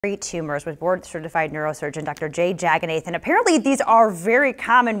Tumors with board-certified neurosurgeon Dr. Jagannathan. Apparently these are very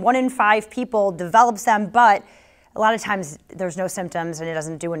common. 1 in 5 people develops them, but a lot of times there's no symptoms and it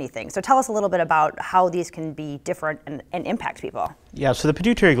doesn't do anything. So tell us a little bit about how these can be different and impact people. Yeah, so the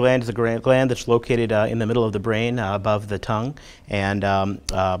pituitary gland is a gland that's located in the middle of the brain, above the tongue and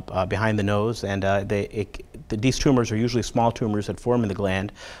behind the nose, and these tumors are usually small tumors that form in the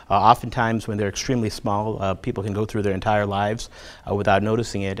gland. Oftentimes when they're extremely small, people can go through their entire lives without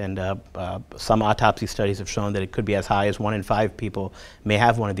noticing it, and some autopsy studies have shown that it could be as high as 1 in 5 people may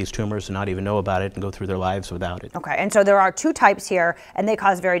have one of these tumors and not even know about it and go through their lives without it. Okay, and so there are 2 types here, and they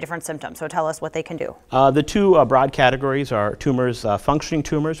cause very different symptoms, so tell us what they can do. The 2 broad categories are tumors, functioning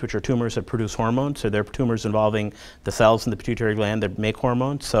tumors, which are tumors that produce hormones, so they're tumors involving the cells in the pituitary gland that make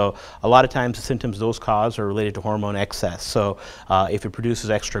hormones. So a lot of times the symptoms those cause are related to hormone excess. So if it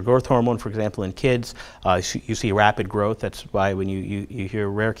produces extra growth hormone, for example, in kids, you see rapid growth. That's why when you hear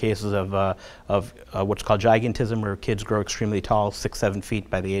rare cases of what's called gigantism, where kids grow extremely tall, 6-7 feet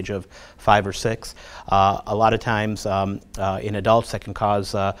by the age of 5 or 6. A lot of times in adults that can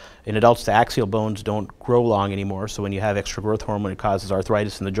cause, in adults the axial bones don't grow long anymore, so when you have extra growth hormone it causes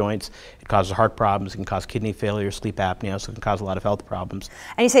arthritis in the joints, it causes heart problems, it can cause kidney failure, sleep apnea, so it can cause a lot of health problems.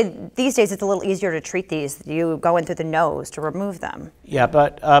 And you say these days it's a little easier to treat these. You go in through the nose to remove them. Yeah,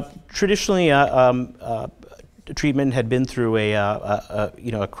 but traditionally treatment had been through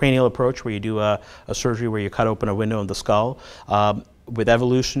a cranial approach where you do a surgery where you cut open a window in the skull. With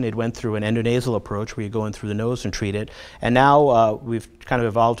evolution, it went through an endonasal approach where you go in through the nose and treat it. And now we've kind of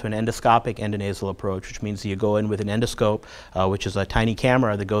evolved to an endoscopic endonasal approach, which means that you go in with an endoscope, which is a tiny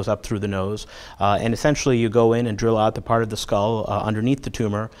camera that goes up through the nose. And essentially you go in and drill out the part of the skull underneath the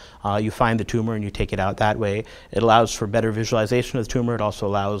tumor. You find the tumor and you take it out that way. It allows for better visualization of the tumor. It also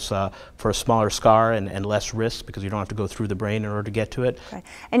allows for a smaller scar and less risk because you don't have to go through the brain in order to get to it. Okay.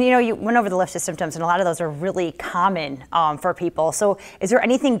 And you know, you went over the list of symptoms, and a lot of those are really common for people. So is there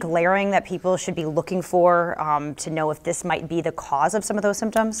anything glaring that people should be looking for to know if this might be the cause of some of those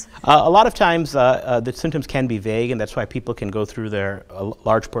symptoms? A lot of times the symptoms can be vague, and that's why people can go through their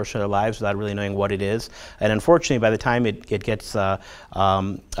large portion of their lives without really knowing what it is. And unfortunately, by the time it gets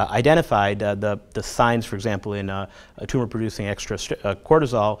identified, the signs, for example, in a tumor producing extra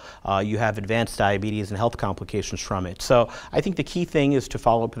cortisol, you have advanced diabetes and health complications from it. So I think the key thing is to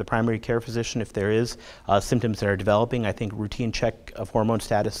follow up with a primary care physician if there is symptoms that are developing. I think routine check of hormone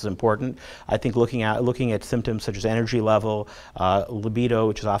status is important. I think looking at symptoms such as energy level, libido,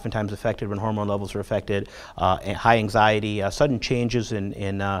 which is oftentimes affected when hormone levels are affected, high anxiety, sudden changes in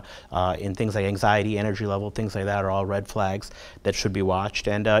things like anxiety, energy level, things like that are all red flags that should be watched.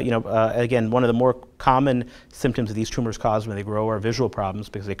 And again, one of the more common symptoms that these tumors cause when they grow are visual problems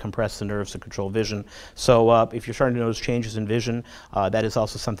because they compress the nerves to control vision. So if you're starting to notice changes in vision, that is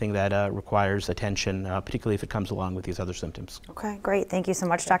also something that requires attention, particularly if it comes along with these other symptoms. Okay, great. Thank you so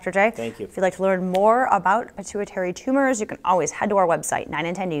much, Dr. J. Thank you. If you'd like to learn more about pituitary tumors, you can always head to our website,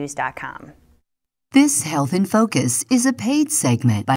 9in10news.com. This Health in Focus is a paid segment by